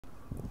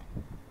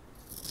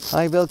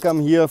Hi,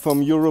 welcome here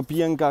from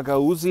European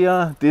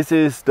Gagauzia. This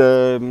is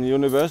the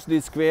University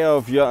Square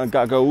of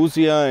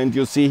Gagauzia, and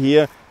you see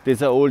here,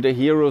 these are all the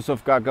heroes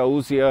of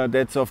Gagauzia.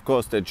 That's of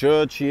course the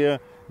church here.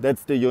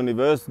 That's the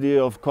University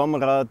of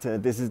Comrade.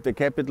 This is the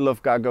capital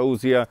of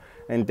Gagauzia,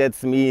 and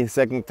that's me,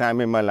 second time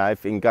in my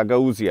life in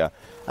Gagauzia.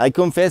 I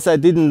confess I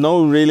didn't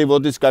know really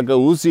what is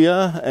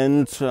Gagauzia,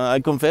 and I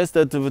confess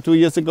that 4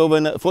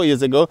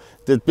 years ago,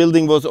 that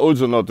building was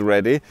also not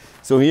ready.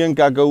 So here in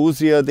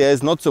Gagauzia there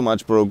is not so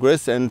much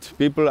progress, and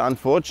people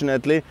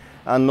unfortunately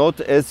are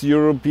not as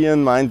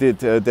European minded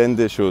than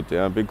they should.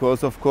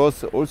 Because of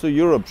course also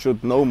Europe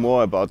should know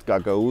more about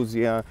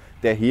Gagauzia,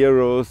 their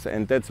heroes,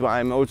 and that's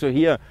why I'm also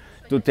here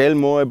to tell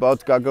more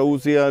about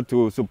Gagauzia,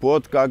 to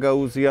support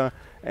Gagauzia,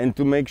 and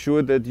to make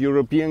sure that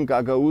European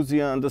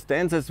Gagauzia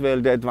understands as well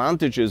the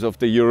advantages of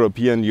the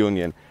European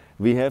Union.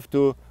 We have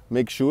to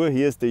make sure,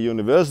 here's the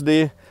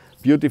university,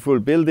 beautiful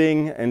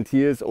building, and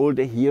here's all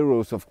the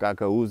heroes of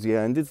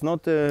Gagauzia. And it's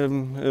not a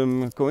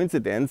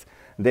coincidence,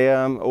 they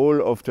are all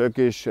of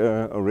Turkish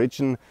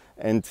origin,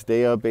 and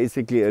they are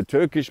basically a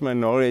Turkish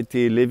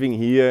minority living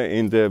here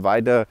in the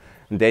wider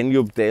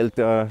Danube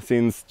Delta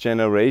since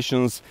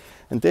generations.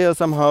 And they are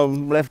somehow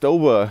left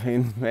over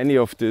in many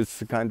of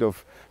this kind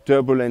of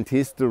turbulent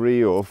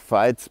history of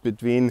fights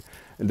between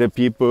the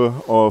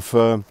people of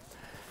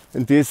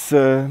this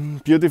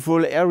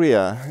beautiful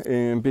area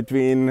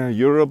between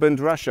Europe and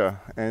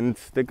Russia. And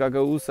the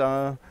Gagauz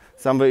are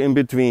somewhere in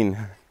between.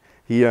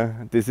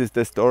 Here, this is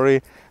the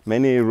story.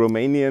 Many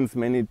Romanians,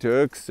 many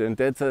Turks, and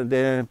that's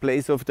the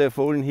place of the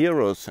fallen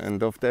heroes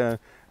and of the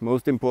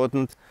most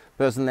important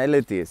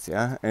personalities.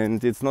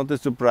 And it's not a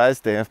surprise,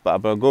 they have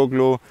Baba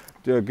Goglu,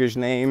 Turkish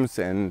names,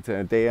 and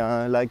they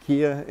are like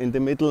here in the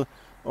middle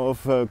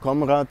of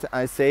Comrade.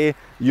 I say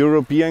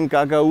European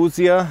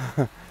Gagauzia.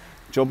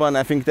 Choban,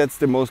 I think that's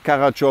the most,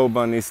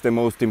 Kara-Choban is the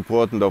most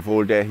important of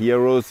all their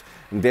heroes.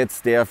 And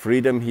that's their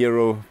freedom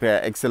hero per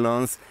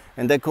excellence.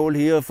 And they call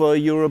here for a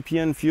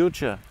European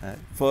future,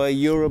 for a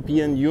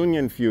European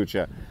Union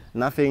future.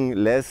 Nothing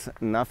less,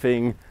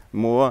 nothing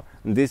more.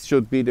 This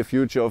should be the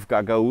future of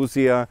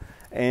Gagauzia.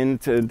 And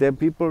the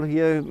people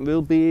here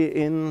will be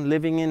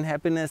living in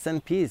happiness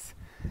and peace.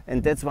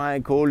 And that's why I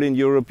call in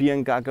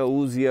European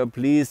Gagauzia,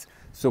 please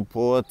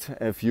support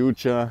a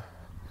future.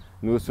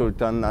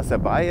 Nursultan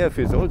Nazarbayev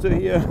is also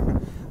here.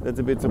 That's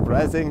a bit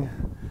surprising.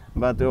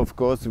 But of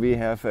course we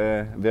have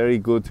a very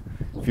good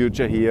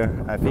future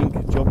here. I think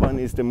Choban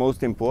is the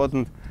most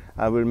important.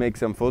 I will make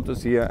some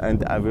photos here,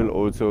 and I will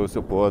also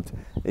support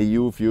a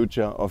new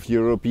future of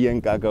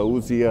European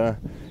Gagauzia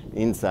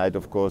inside,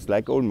 of course,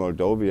 like all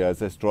Moldova,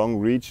 as a strong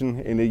region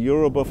in a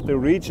Europe of the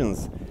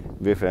regions,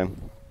 with a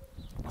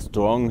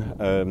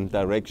strong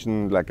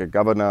direction, like a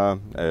governor,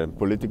 a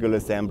political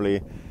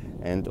assembly,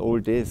 and all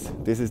this.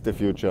 This is the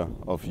future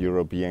of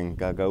European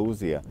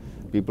Gagauzia.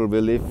 People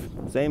will live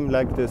same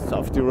like the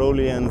South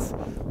Tyroleans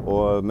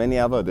or many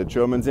other, the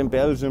Germans in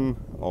Belgium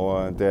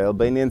or the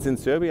Albanians in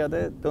Serbia.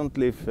 They don't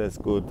live as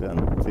good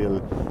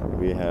until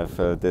we have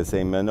the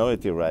same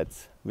minority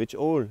rights, which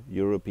all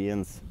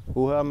Europeans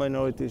who are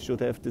minorities should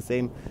have the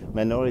same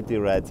minority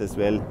rights as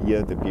well.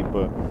 Here the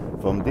people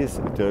from this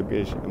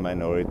Turkish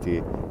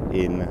minority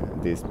in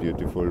this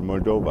beautiful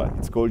Moldova.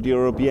 It's called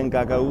European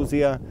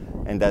Gagauzia,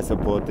 and I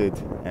support it,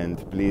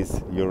 and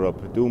please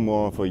Europe, do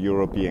more for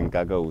European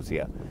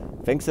Gagauzia.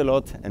 Thanks a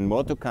lot, and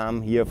more to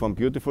come here from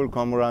beautiful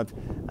Comrade.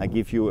 I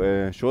give you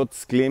a short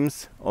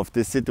glimpse of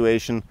this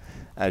situation.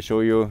 I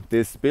show you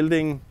this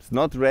building. It's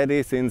not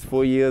ready since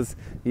 4 years.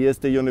 Here's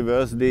the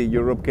university.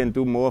 Europe can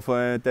do more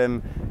for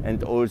them.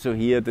 And also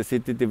here the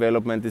city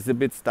development is a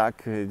bit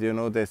stuck. You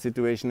know, the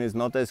situation is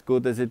not as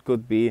good as it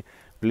could be.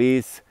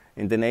 Please,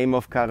 in the name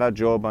of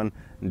Kara-Choban,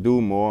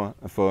 do more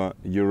for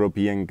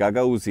European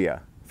Gagauzia.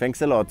 Thanks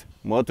a lot.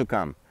 More to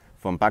come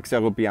from Pax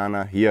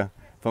Europiana here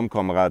from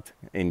Comrade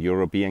in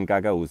European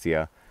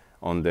Gagauzia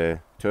on the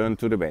turn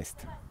to the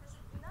west.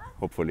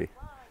 Hopefully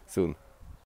soon.